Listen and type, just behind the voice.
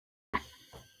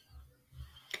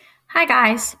Hi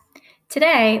guys!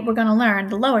 Today we're going to learn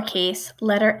the lowercase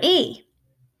letter E.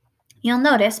 You'll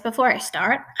notice before I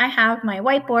start, I have my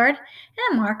whiteboard and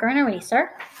a marker and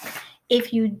eraser.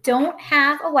 If you don't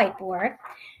have a whiteboard,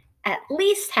 at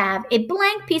least have a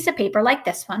blank piece of paper like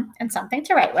this one and something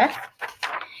to write with.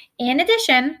 In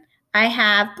addition, I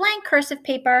have blank cursive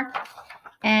paper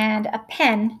and a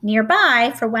pen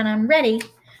nearby for when I'm ready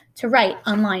to write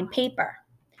on lined paper.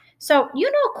 So you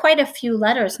know quite a few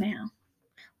letters now.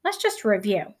 Let's just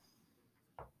review.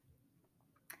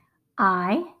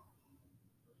 I,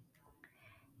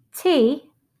 T,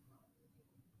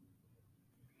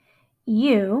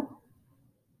 U,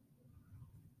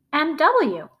 and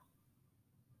W.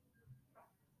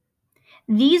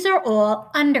 These are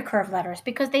all undercurve letters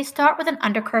because they start with an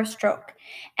undercurve stroke.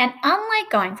 And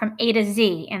unlike going from A to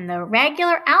Z in the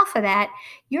regular alphabet,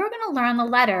 you're going to learn the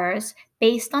letters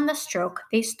based on the stroke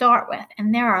they start with.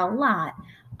 And there are a lot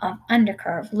of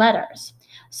undercurve letters.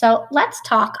 So let's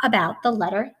talk about the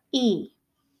letter E.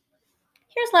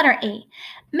 Here's letter E.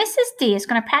 Mrs. D is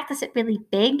going to practice it really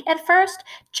big at first,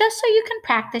 just so you can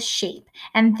practice shape.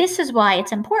 And this is why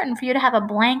it's important for you to have a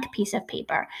blank piece of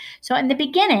paper. So in the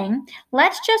beginning,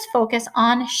 let's just focus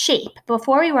on shape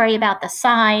before we worry about the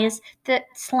size, the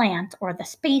slant, or the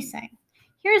spacing.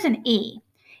 Here's an E.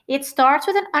 It starts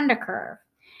with an undercurve.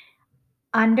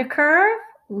 Undercurve,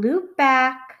 loop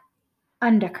back,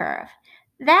 undercurve.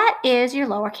 That is your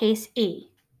lowercase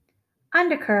e.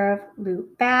 Undercurve,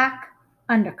 loop back,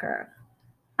 undercurve.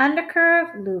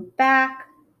 Undercurve, loop back,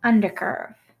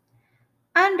 undercurve.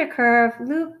 Undercurve,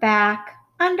 loop back,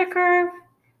 undercurve.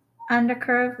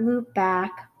 Undercurve, loop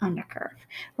back, undercurve.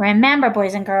 Remember,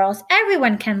 boys and girls,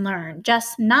 everyone can learn,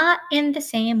 just not in the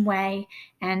same way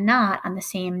and not on the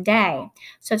same day.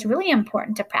 So it's really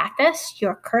important to practice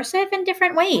your cursive in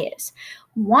different ways.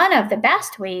 One of the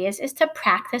best ways is to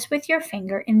practice with your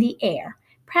finger in the air.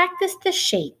 Practice the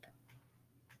shape.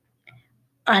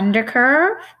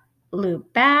 Undercurve,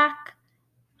 loop back,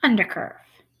 undercurve.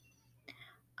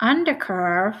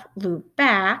 Undercurve, loop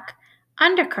back,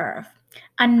 undercurve.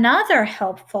 Another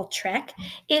helpful trick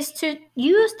is to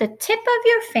use the tip of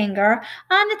your finger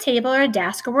on the table or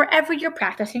desk or wherever you're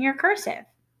practicing your cursive.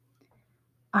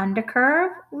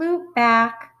 Undercurve, loop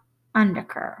back,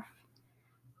 undercurve.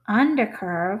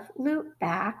 Undercurve, loop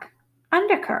back,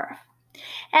 undercurve.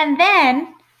 And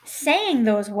then saying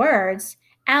those words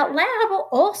out loud will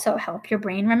also help your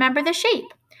brain remember the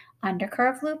shape.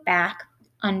 Undercurve, loop back,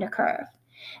 undercurve.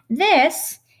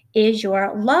 This is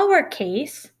your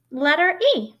lowercase letter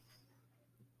E.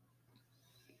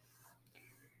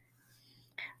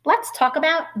 Let's talk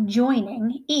about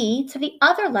joining E to the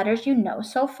other letters you know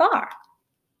so far.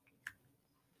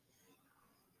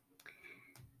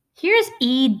 Here's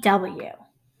EW.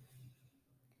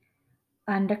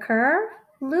 Undercurve,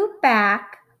 loop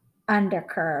back,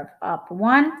 undercurve. Up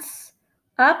once,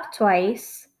 up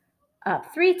twice,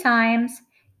 up 3 times.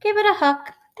 Give it a hook.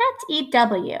 That's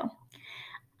EW.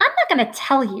 I'm not going to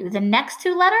tell you the next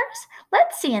 2 letters.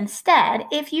 Let's see instead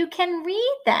if you can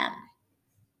read them.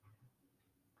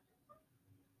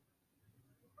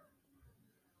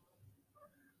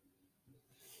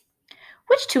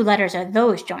 Which 2 letters are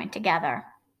those joined together?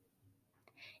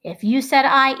 If you said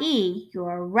IE,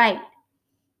 you're right.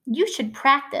 You should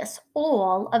practice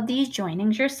all of these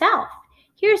joinings yourself.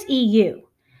 Here's EU.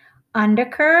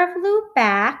 Undercurve, loop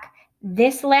back.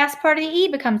 This last part of the E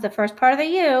becomes the first part of the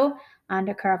U.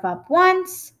 Undercurve up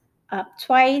once, up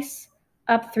twice,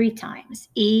 up 3 times.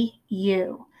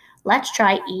 EU. Let's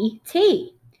try ET.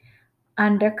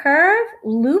 Undercurve,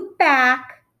 loop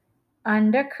back,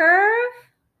 undercurve,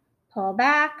 pull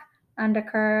back,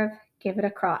 undercurve, give it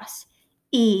a cross.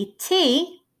 ET.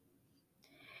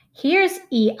 Here's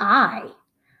EI.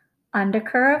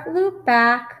 Undercurve, loop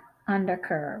back,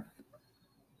 undercurve.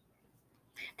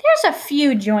 There's a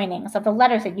few joinings of the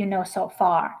letters that you know so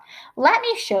far. Let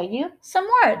me show you some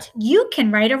words. You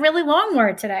can write a really long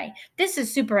word today. This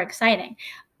is super exciting.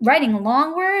 Writing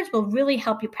long words will really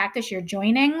help you practice your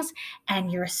joinings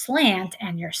and your slant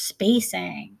and your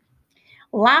spacing.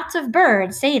 Lots of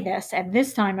birds say this at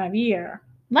this time of year.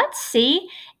 Let's see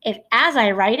if, as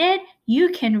I write it, you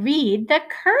can read the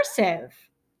cursive.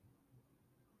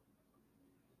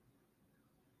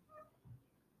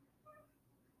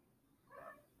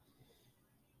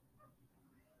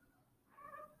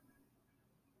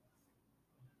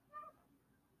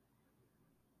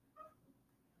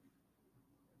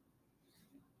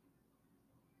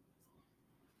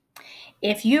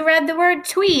 If you read the word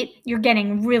tweet, you're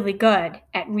getting really good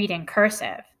at reading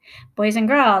cursive. Boys and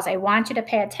girls, I want you to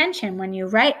pay attention when you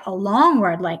write a long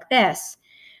word like this.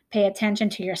 Pay attention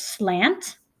to your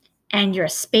slant and your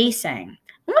spacing.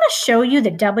 I'm going to show you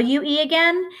the WE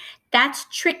again. That's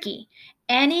tricky.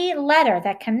 Any letter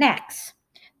that connects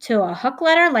to a hook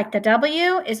letter like the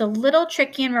W is a little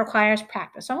tricky and requires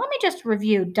practice. So let me just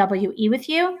review WE with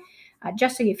you,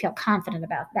 just so you feel confident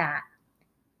about that.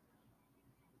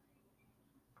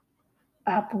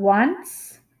 Up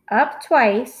once, up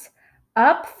twice,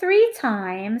 up 3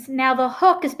 times. Now the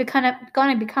hook is going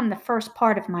to become the first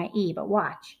part of my E, but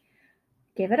watch.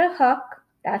 Give it a hook.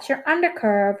 That's your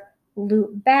undercurve.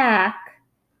 Loop back,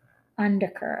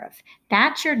 undercurve.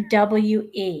 That's your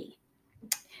WE.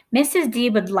 Mrs. D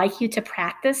would like you to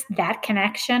practice that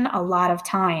connection a lot of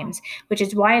times, which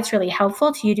is why it's really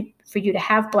helpful for you to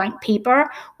have blank paper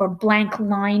or blank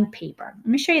line paper. Let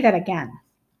me show you that again.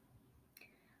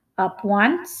 Up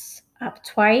once, up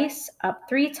twice, up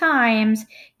 3 times.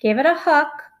 Give it a hook,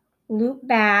 loop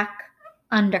back,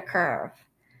 undercurve.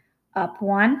 Up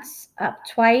once, up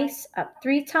twice, up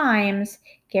 3 times.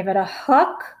 Give it a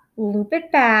hook, loop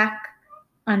it back,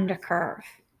 undercurve.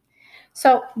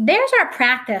 So there's our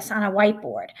practice on a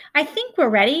whiteboard. I think we're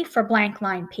ready for blank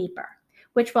line paper,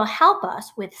 which will help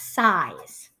us with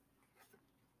size.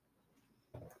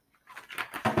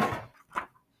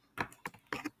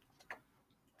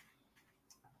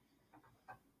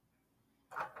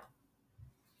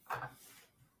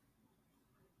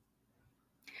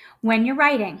 When you're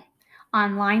writing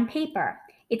on line paper,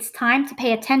 it's time to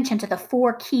pay attention to the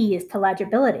 4 keys to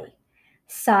legibility.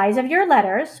 Size of your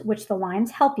letters, which the lines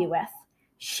help you with,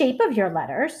 shape of your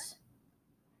letters,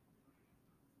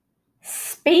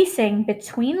 spacing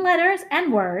between letters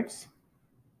and words,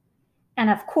 and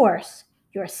of course,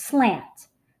 your slant.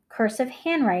 Cursive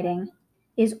handwriting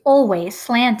is always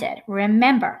slanted.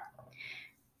 Remember,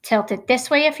 tilt it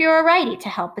this way if you're a righty to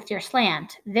help with your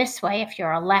slant, this way if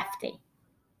you're a lefty.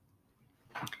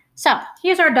 So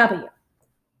here's our W.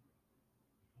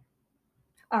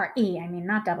 Or E, I mean,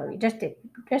 not W, just did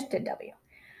W.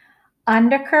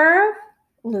 Undercurve,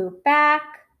 loop back,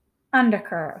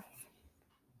 undercurve.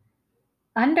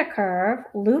 Undercurve,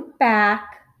 loop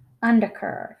back,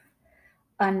 undercurve.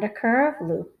 Undercurve,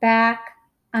 loop back,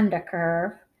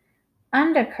 undercurve.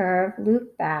 Undercurve,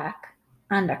 loop back,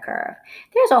 undercurve.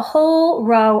 There's a whole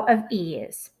row of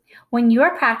E's. When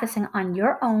you're practicing on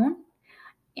your own,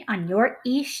 on your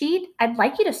E sheet, I'd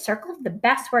like you to circle the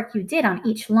best work you did on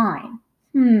each line.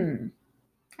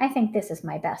 I think this is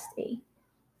my best E.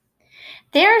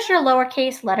 There's your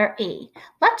lowercase letter E.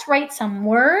 Let's write some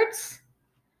words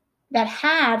that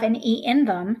have an E in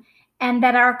them and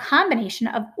that are a combination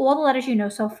of all the letters you know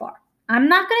so far. I'm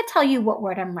not going to tell you what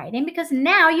word I'm writing because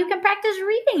now you can practice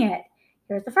reading it.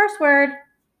 Here's the first word.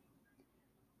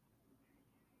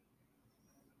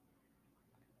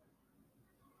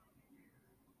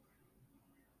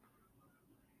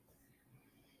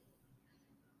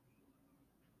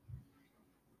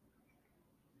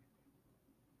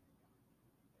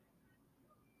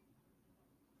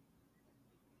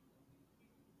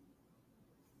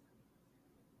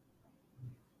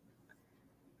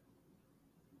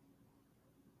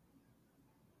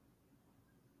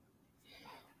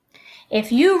 If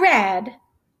you read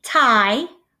tie,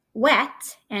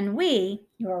 wet, and we,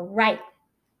 you're right.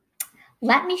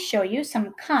 Let me show you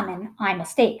some common I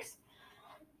mistakes.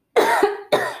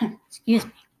 Excuse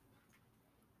me.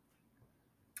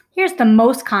 Here's the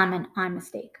most common I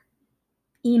mistake.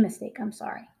 E mistake, I'm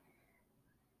sorry.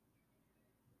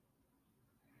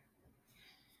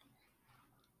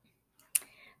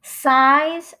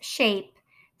 Size, shape,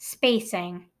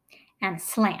 spacing, and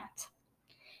slant.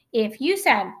 If you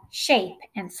said shape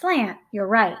and slant, you're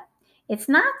right. It's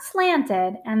not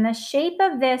slanted, and the shape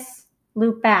of this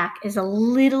loop back is a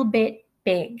little bit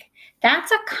big.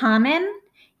 That's a common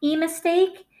E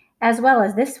mistake, as well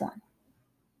as this one.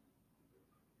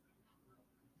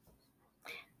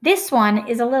 This one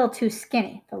is a little too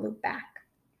skinny, the loop back.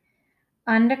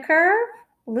 Undercurve,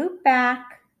 loop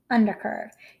back, undercurve.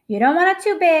 You don't want it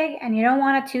too big, and you don't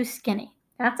want it too skinny.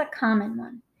 That's a common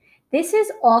one. This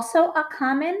is also a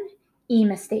common E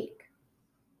mistake.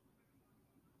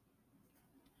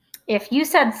 If you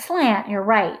said slant, you're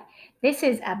right. This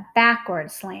is a backward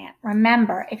slant.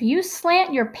 Remember, if you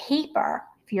slant your paper,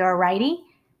 if you're a righty,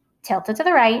 tilt it to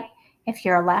the right. If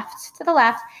you're a left, to the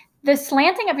left. The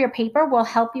slanting of your paper will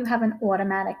help you have an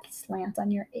automatic slant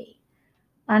on your E.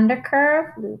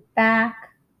 Undercurve, loop back,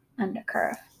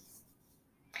 undercurve.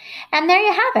 And there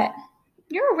you have it.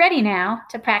 You're ready now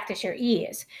to practice your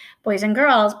E's. Boys and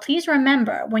girls, please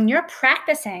remember, when you're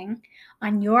practicing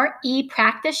on your E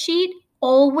practice sheet,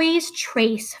 Always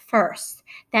trace first.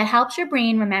 That helps your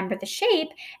brain remember the shape,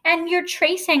 and you're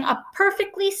tracing a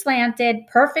perfectly slanted,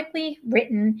 perfectly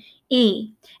written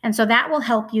E. And so that will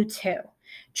help you too.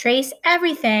 Trace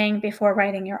everything before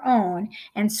writing your own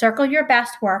and circle your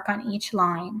best work on each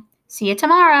line. See you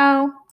tomorrow.